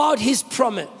about His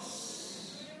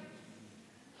promise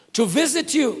to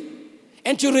visit you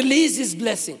and to release His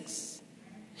blessings.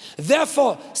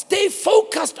 Therefore, stay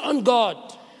focused on God,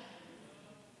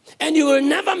 and you will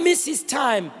never miss His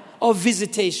time of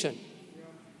visitation.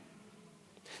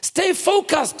 Stay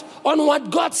focused on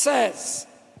what God says,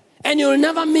 and you will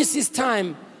never miss His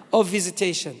time of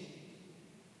visitation.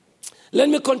 Let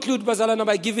me conclude, Bazalana,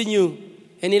 by giving you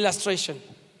an illustration.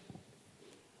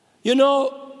 You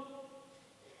know,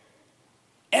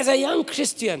 as a young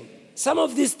Christian, some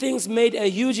of these things made a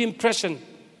huge impression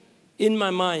in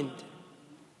my mind.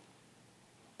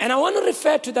 And I want to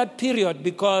refer to that period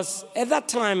because at that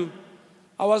time,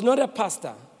 I was not a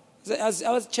pastor. I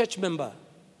was a church member.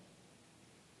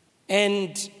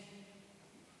 And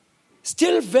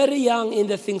still very young in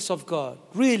the things of God.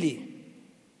 Really.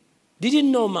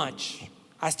 Didn't know much.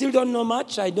 I still don't know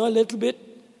much. I know a little bit.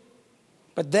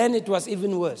 But then it was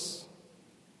even worse.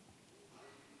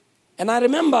 And I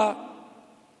remember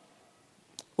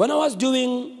when I was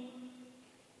doing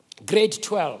grade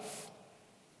 12,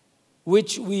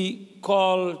 which we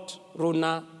called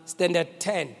Runa Standard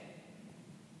 10.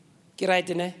 Ki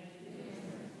right, ne?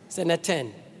 It's a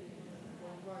 10.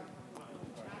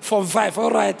 Form 5, all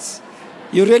right.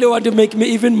 You really want to make me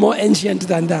even more ancient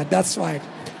than that. That's fine.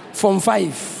 Form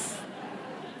 5.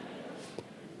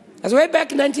 That's way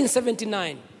back in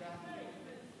 1979.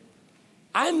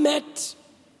 I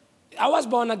was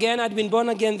born again. I'd been born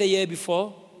again the year before,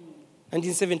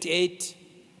 1978.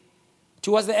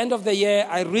 Towards the end of the year,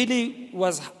 I really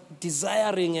was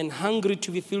desiring and hungry to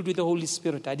be filled with the Holy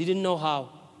Spirit. I didn't know how.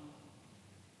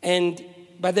 And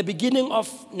by the beginning of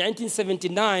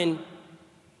 1979,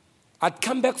 I'd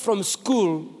come back from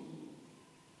school,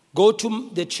 go to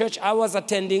the church I was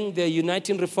attending, the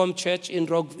Uniting Reformed Church in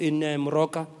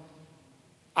Moroka,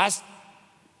 ask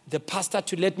the pastor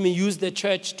to let me use the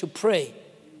church to pray.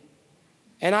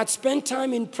 And I'd spend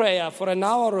time in prayer for an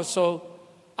hour or so,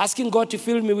 asking God to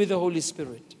fill me with the Holy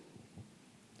Spirit.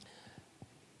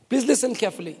 Please listen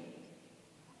carefully.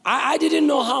 I didn't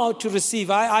know how to receive.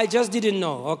 I just didn't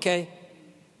know, okay?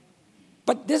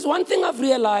 But there's one thing I've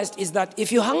realized is that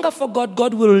if you hunger for God,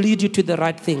 God will lead you to the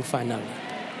right thing finally.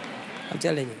 I'm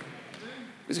telling you.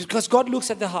 Because God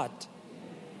looks at the heart.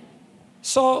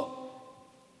 So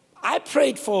I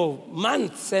prayed for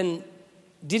months and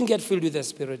didn't get filled with the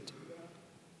Spirit.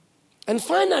 And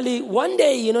finally, one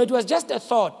day, it was just a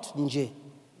thought,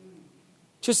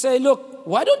 to say, look,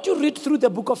 why don't you read through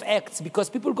the book of Acts? Because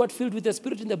people got filled with the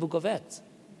Spirit in the book of Acts.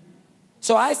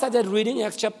 So I started reading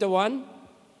Acts chapter 1.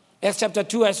 Acts chapter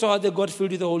 2, I saw they got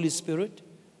filled with the Holy Spirit.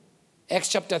 Acts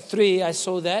chapter 3, I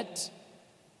saw that.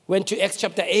 Went to Acts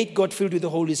chapter 8, got filled with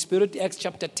the Holy Spirit. Acts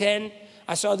chapter 10,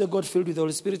 I saw they got filled with the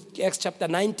Holy Spirit. Acts chapter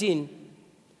 19.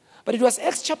 But it was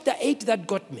Acts chapter 8 that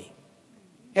got me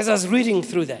as I was reading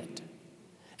through that.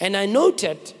 And I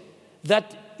noted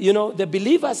that, the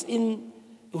believers in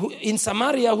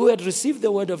Samaria who had received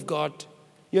the word of God,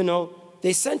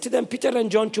 they sent to them Peter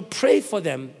and John to pray for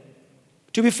them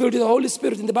to be filled with the Holy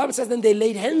Spirit. And the Bible says then they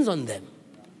laid hands on them.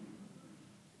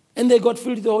 And they got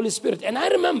filled with the Holy Spirit. And I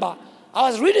remember, I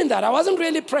was reading that. I wasn't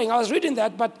really praying. I was reading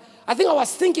that, but I think I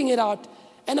was thinking it out.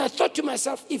 And I thought to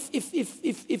myself,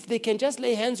 if they can just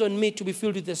lay hands on me to be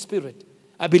filled with the Spirit,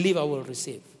 I believe I will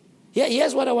receive.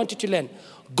 Here's what I want you to learn.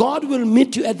 God will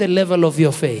meet you at the level of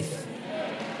your faith.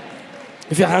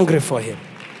 If you're hungry for Him.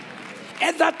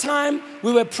 At that time,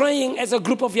 we were praying as a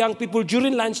group of young people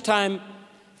during lunchtime.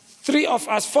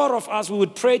 4 of us, we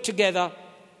would pray together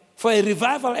for a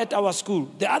revival at our school.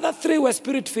 The other 3 were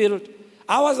Spirit-filled.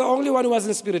 I was the only one who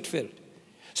wasn't Spirit-filled.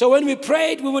 So when we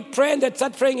prayed, we would pray and they'd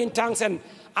start praying in tongues. And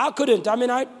I couldn't.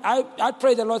 I'd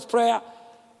pray the Lord's Prayer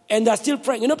and they're still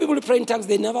praying. People who pray in tongues,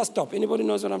 they never stop. Anybody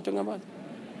knows what I'm talking about?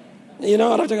 You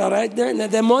know what I'm talking about,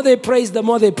 right? The more they praise, the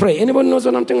more they pray. Anybody knows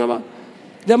what I'm talking about?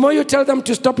 The more you tell them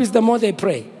to stop is the more they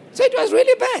pray. So it was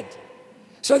really bad.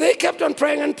 So they kept on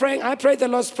praying and praying. I prayed the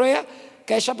Lord's Prayer.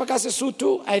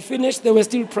 I finished, they were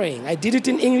still praying. I did it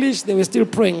in English, they were still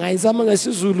praying.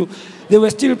 They were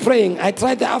still praying. I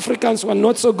tried the Africans one,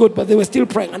 not so good, but they were still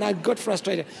praying. And I got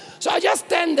frustrated. So I just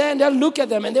stand there and I look at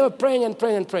them and they were praying and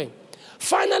praying and praying.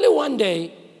 Finally, one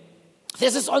day,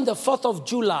 this is on the 4th of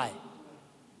July,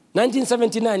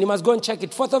 1979. You must go and check it.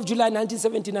 4th of July,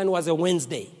 1979 was a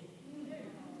Wednesday.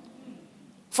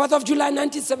 4th of July,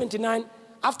 1979,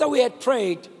 after we had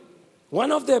prayed,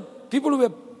 one of the people who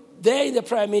were there in the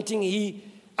prayer meeting,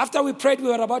 after we prayed, we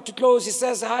were about to close, he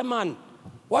says, "Hi man,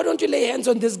 why don't you lay hands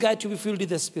on this guy to be filled with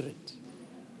the Spirit?"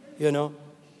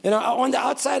 On the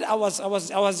outside, I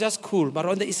was just cool, but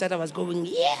on the inside, I was going,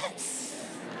 yes.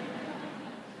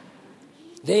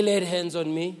 They laid hands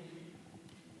on me,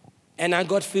 and I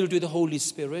got filled with the Holy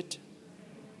Spirit.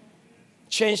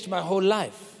 Changed my whole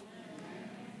life.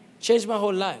 Changed my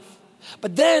whole life.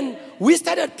 But then we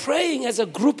started praying as a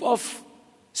group of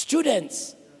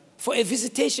students for a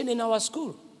visitation in our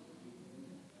school.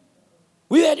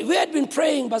 We had been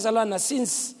praying, Bazalwana,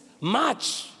 since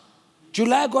March.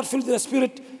 July got filled with the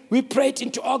Spirit. We prayed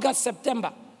into August,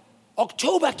 September.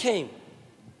 October came.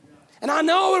 And I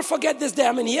never will forget this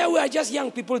day. Here we are just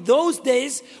young people. Those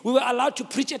days, we were allowed to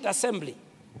preach at assembly.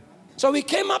 So we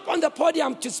came up on the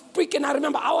podium to speak, and I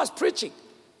remember I was preaching.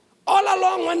 All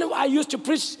along when I used to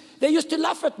preach, they used to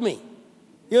laugh at me.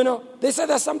 They said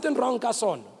there's something wrong,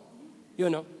 Kason.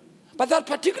 But that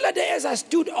particular day as I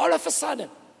stood, all of a sudden,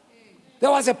 there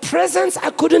was a presence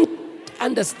I couldn't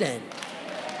understand.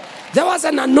 There was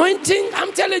an anointing,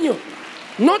 I'm telling you.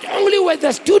 Not only were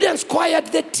the students quiet,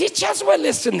 the teachers were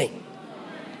listening.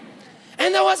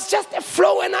 And there was just a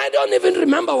flow, and I don't even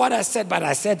remember what I said, but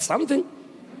I said something.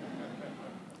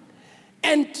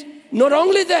 And not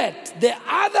only that, the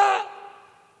other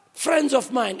friends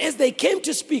of mine, as they came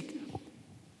to speak,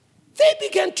 they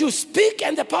began to speak,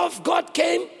 and the power of God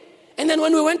came, And then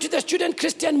when we went to the student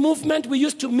Christian movement, we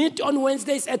used to meet on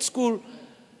Wednesdays at school.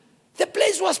 The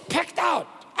place was packed out.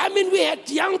 I mean, we had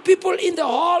young people in the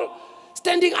hall,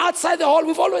 standing outside the hall.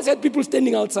 We've always had people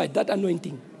standing outside, that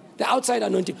anointing, the outside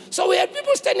anointing. So we had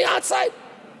people standing outside.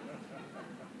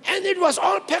 And it was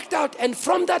all packed out. And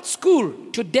from that school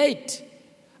to date,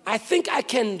 I think I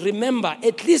can remember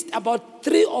at least about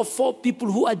 3 or 4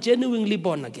 people who are genuinely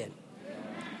born again.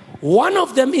 One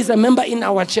of them is a member in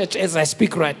our church as I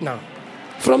speak right now.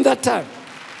 From that time.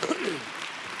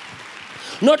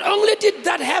 Not only did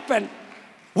that happen,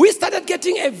 we started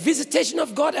getting a visitation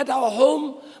of God at our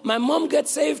home. My mom got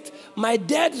saved. My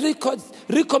dad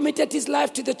recommitted his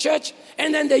life to the church.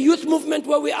 And then the youth movement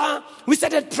where we are, we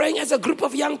started praying as a group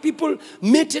of young people,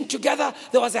 meeting together.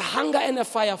 There was a hunger and a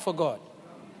fire for God.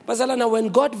 Bazalana, when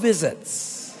God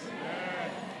visits,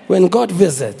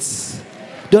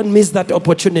 don't miss that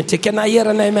opportunity. Can I hear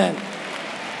an amen?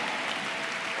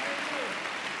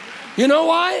 You know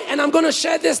why? And I'm going to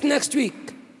share this next week.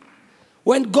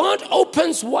 When God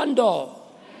opens one door,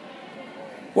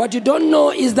 what you don't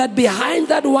know is that behind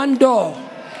that one door,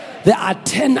 there are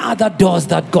 10 other doors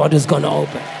that God is going to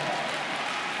open.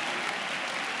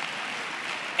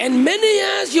 And many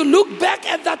years you look back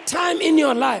at that time in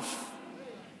your life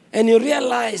and you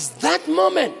realize that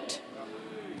moment,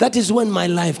 that is when my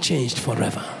life changed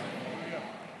forever.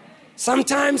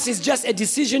 Sometimes it's just a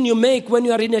decision you make when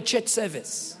you are in a church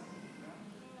service.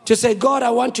 To say, God,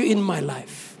 I want you in my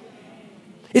life.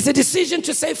 It's a decision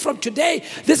to say from today,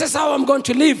 this is how I'm going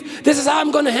to live. This is how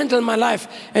I'm going to handle my life.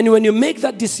 And when you make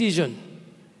that decision,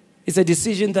 it's a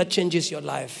decision that changes your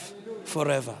life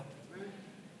forever.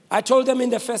 I told them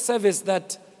in the first service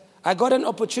that I got an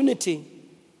opportunity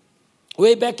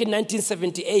way back in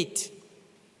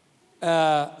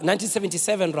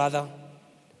 1977 rather,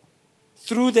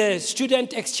 through the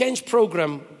student exchange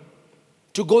program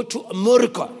to go to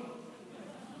America.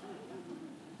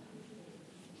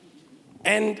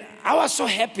 And I was so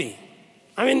happy.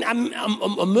 I mean, I'm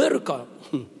America.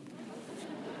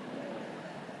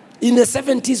 In the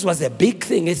 70s was a big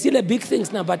thing. It's still a big thing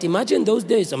now, but imagine those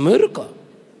days, America.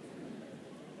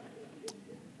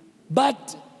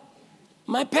 But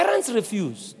my parents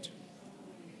refused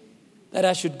that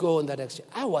I should go on that exchange.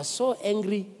 I was so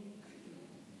angry.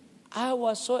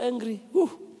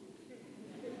 Whew.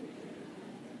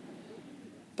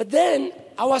 But then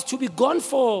I was to be gone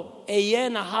for a year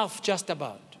and a half just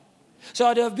about. So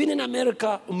I'd have been in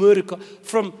America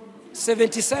from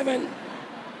 77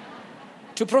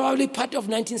 to probably part of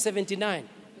 1979.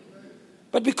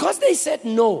 But because they said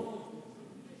no,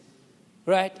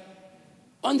 right,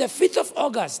 on the 5th of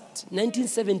August,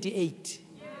 1978,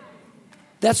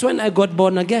 that's when I got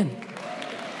born again.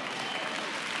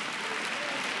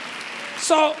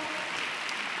 So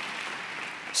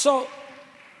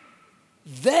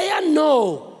their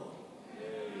no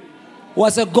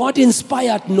was a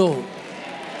God-inspired no.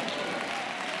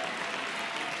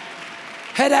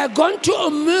 Had I gone to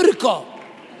America,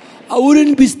 I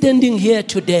wouldn't be standing here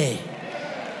today.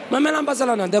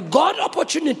 The God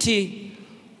opportunity,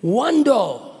 one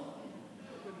door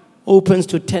opens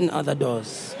to 10 other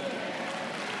doors.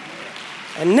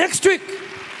 And next week,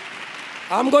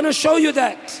 I'm going to show you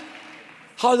that,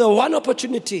 how the one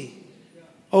opportunity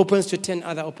opens to 10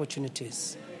 other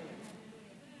opportunities.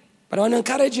 But I want to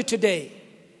encourage you today,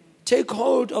 take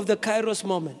hold of the Kairos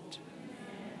moment,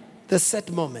 the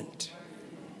set moment.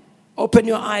 Open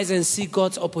your eyes and see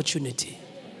God's opportunity.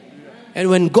 And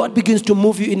when God begins to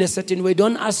move you in a certain way,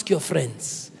 don't ask your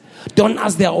friends. Don't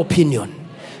ask their opinion.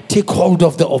 Take hold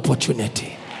of the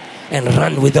opportunity and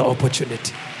run with the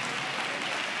opportunity.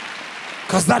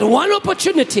 Because that one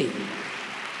opportunity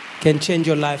can change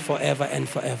your life forever and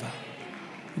forever.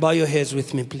 Bow your heads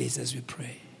with me, please, as we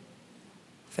pray.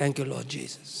 Thank you, Lord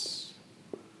Jesus.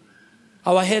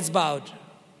 Our heads bowed.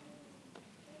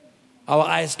 Our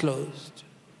eyes closed.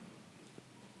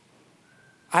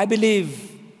 I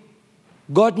believe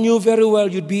God knew very well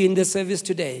you'd be in the service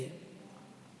today.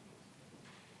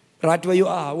 Right where you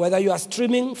are. Whether you are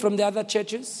streaming from the other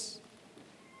churches,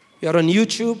 you're on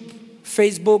YouTube,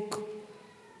 Facebook,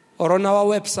 or on our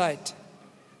website.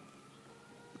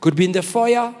 Could be in the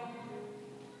foyer.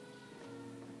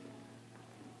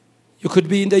 You could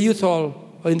be in the youth hall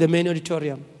or in the main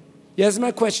auditorium. Here's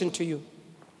my question to you.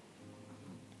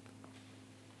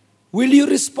 Will you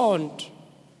respond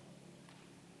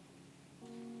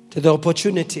to the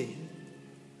opportunity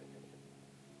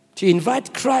to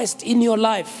invite Christ in your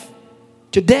life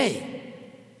today,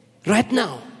 right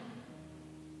now,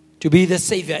 to be the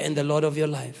Savior and the Lord of your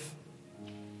life?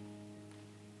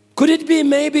 Could it be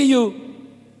maybe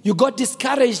you got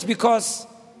discouraged because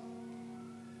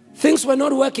Things were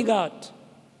not working out.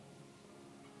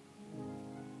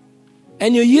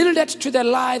 And you yielded to the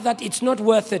lie that it's not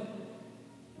worth it.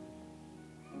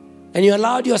 And you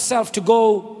allowed yourself to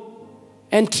go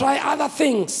and try other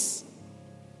things.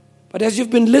 But as you've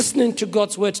been listening to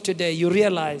God's word today, you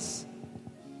realize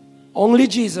only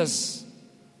Jesus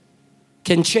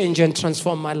can change and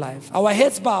transform my life. Our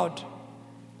heads bowed,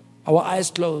 our eyes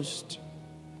closed.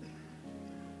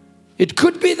 It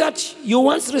could be that you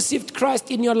once received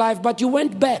Christ in your life, but you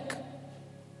went back.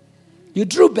 You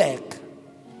drew back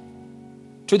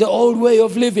to the old way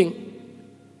of living.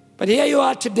 But here you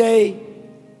are today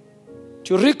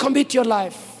to recommit your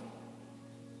life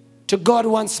to God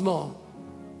once more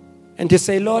and to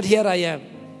say, Lord, here I am.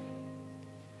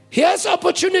 Here's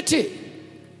opportunity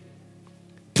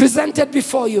presented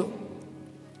before you.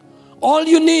 All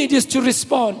you need is to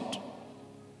respond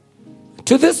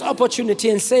to this opportunity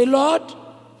and say, Lord,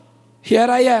 here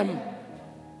I am.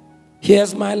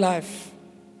 Here's my life.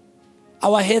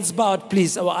 Our heads bowed,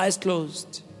 please, our eyes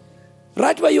closed.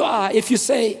 Right where you are, if you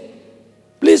say,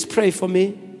 please pray for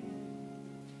me.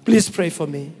 Please pray for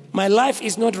me. My life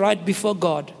is not right before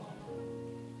God.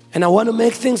 And I want to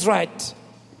make things right.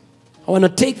 I want to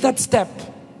take that step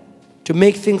to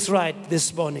make things right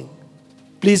this morning.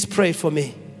 Please pray for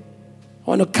me. I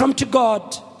want to come to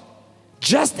God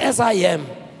just as I am,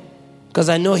 because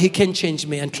I know He can change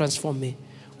me and transform me.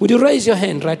 Would you raise your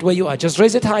hand right where you are? Just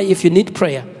raise it high if you need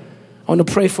prayer. I want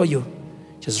to pray for you.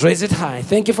 Just raise it high.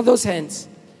 Thank you for those hands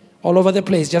all over the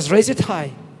place. Just raise it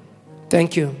high.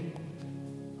 Thank you.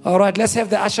 All right, let's have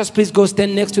the ushers please go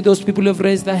stand next to those people who have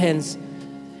raised their hands.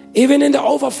 Even in the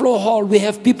overflow hall, we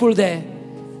have people there.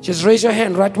 Just raise your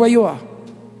hand right where you are.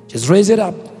 Just raise it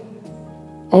up.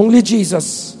 Only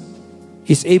Jesus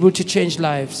is able to change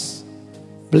lives.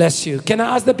 Bless you. Can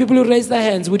I ask the people who raise their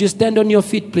hands, would you stand on your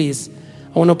feet, please?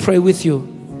 I want to pray with you.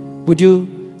 Would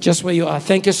you, just where you are?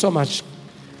 Thank you so much.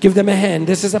 Give them a hand.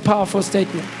 This is a powerful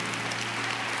statement.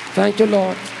 Thank you,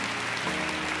 Lord.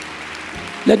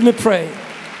 Let me pray.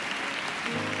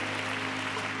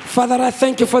 Father, I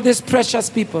thank you for these precious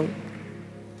people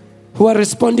who are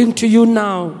responding to you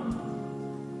now.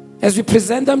 As we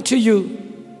present them to you,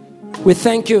 we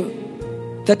thank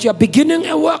you that you are beginning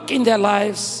a work in their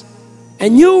lives, a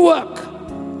new work,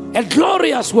 a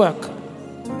glorious work,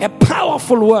 a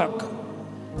powerful work,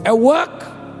 a work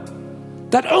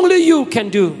that only you can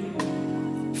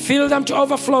do. Fill them to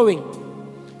overflowing.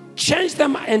 Change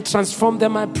them and transform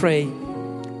them, I pray.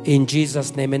 In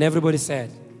Jesus' name. And everybody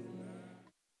said,